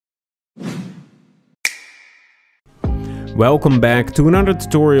Welcome back to another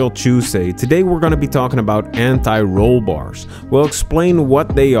Tutorial Tuesday. Today we're going to be talking about anti-roll bars. We'll explain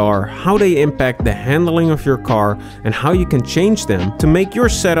what they are, how they impact the handling of your car, and how you can change them to make your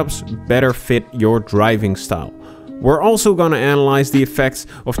setups better fit your driving style. We're also going to analyze the effects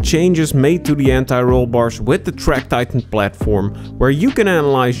of changes made to the anti-roll bars with the TrackTitan platform, where you can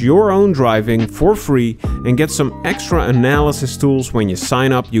analyze your own driving for free and get some extra analysis tools when you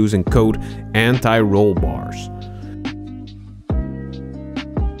sign up using code anti-roll bars.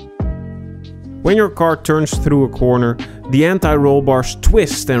 When your car turns through a corner, the anti-roll bars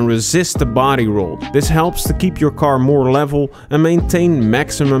twist and resist the body roll. This helps to keep your car more level and maintain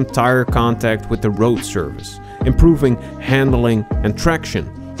maximum tire contact with the road surface, improving handling and traction.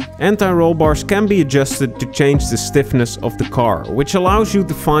 Anti-roll bars can be adjusted to change the stiffness of the car, which allows you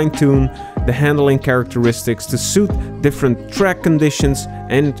to fine-tune the handling characteristics to suit different track conditions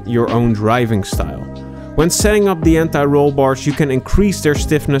and your own driving style. When setting up the anti-roll bars, you can increase their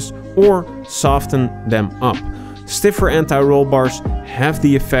stiffness or soften them up. Stiffer anti-roll bars have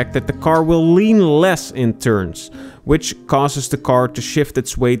the effect that the car will lean less in turns, which causes the car to shift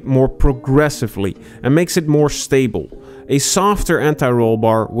its weight more progressively and makes it more stable. A softer anti-roll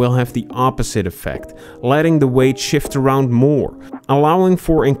bar will have the opposite effect, letting the weight shift around more, allowing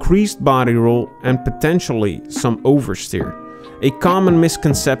for increased body roll and potentially some oversteer. A common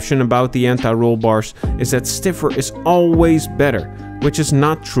misconception about the anti-roll bars is that stiffer is always better, which is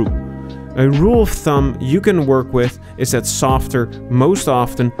not true. A rule of thumb you can work with is that softer most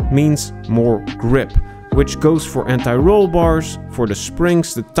often means more grip, which goes for anti-roll bars, for the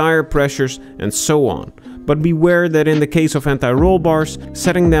springs, the tire pressures, and so on. But beware that in the case of anti-roll bars,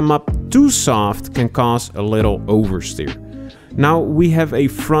 setting them up too soft can cause a little oversteer. Now we have a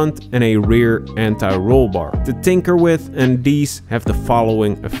front and a rear anti-roll bar to tinker with, and these have the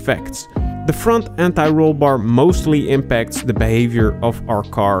following effects. The front anti-roll bar mostly impacts the behavior of our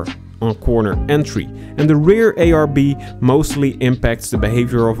car on corner entry, and the rear ARB mostly impacts the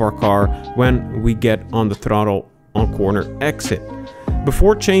behavior of our car when we get on the throttle on corner exit.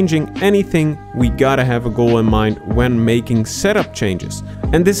 Before changing anything, we gotta have a goal in mind when making setup changes.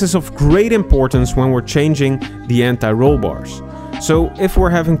 And this is of great importance when we're changing the anti-roll bars. So if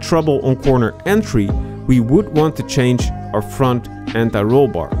we're having trouble on corner entry, we would want to change our front anti-roll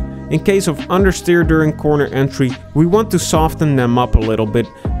bar. In case of understeer during corner entry, we want to soften them up a little bit,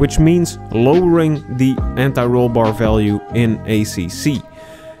 which means lowering the anti-roll bar value in ACC.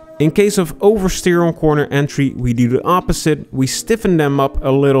 In case of oversteer on corner entry, we do the opposite. We stiffen them up a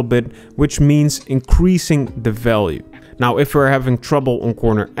little bit, which means increasing the value. Now, if we're having trouble on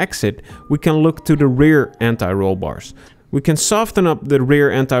corner exit, we can look to the rear anti-roll bars. We can soften up the rear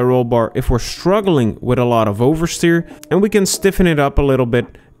anti-roll bar if we're struggling with a lot of oversteer, and we can stiffen it up a little bit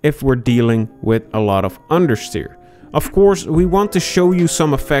if we're dealing with a lot of understeer. Of course, we want to show you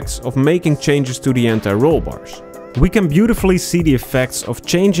some effects of making changes to the anti-roll bars. We can beautifully see the effects of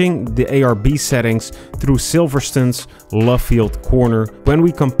changing the ARB settings through Silverstone's Lovefield corner when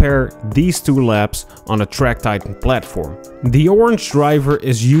we compare these two laps on a TrackTitan platform. The orange driver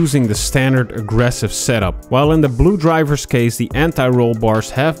is using the standard aggressive setup, while in the blue driver's case the anti-roll bars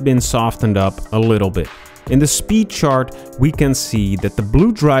have been softened up a little bit. In the speed chart, we can see that the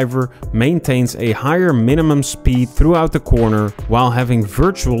blue driver maintains a higher minimum speed throughout the corner while having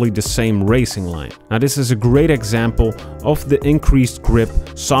virtually the same racing line. Now this is a great example of the increased grip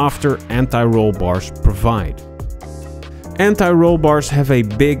softer anti-roll bars provide. Anti-roll bars have a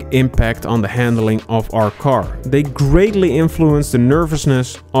big impact on the handling of our car. They greatly influence the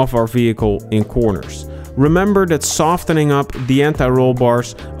nervousness of our vehicle in corners. Remember that softening up the anti-roll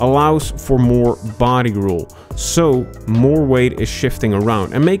bars allows for more body roll, so more weight is shifting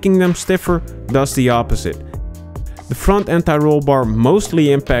around, and making them stiffer does the opposite. The front anti-roll bar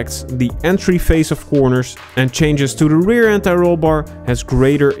mostly impacts the entry phase of corners, and changes to the rear anti-roll bar has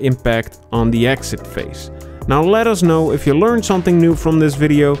greater impact on the exit phase. Now let us know if you learned something new from this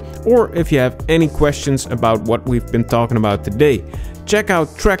video, or if you have any questions about what we've been talking about today. Check out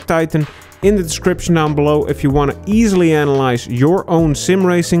TrackTitan in the description down below if you want to easily analyze your own sim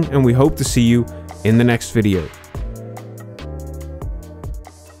racing, and we hope to see you in the next video.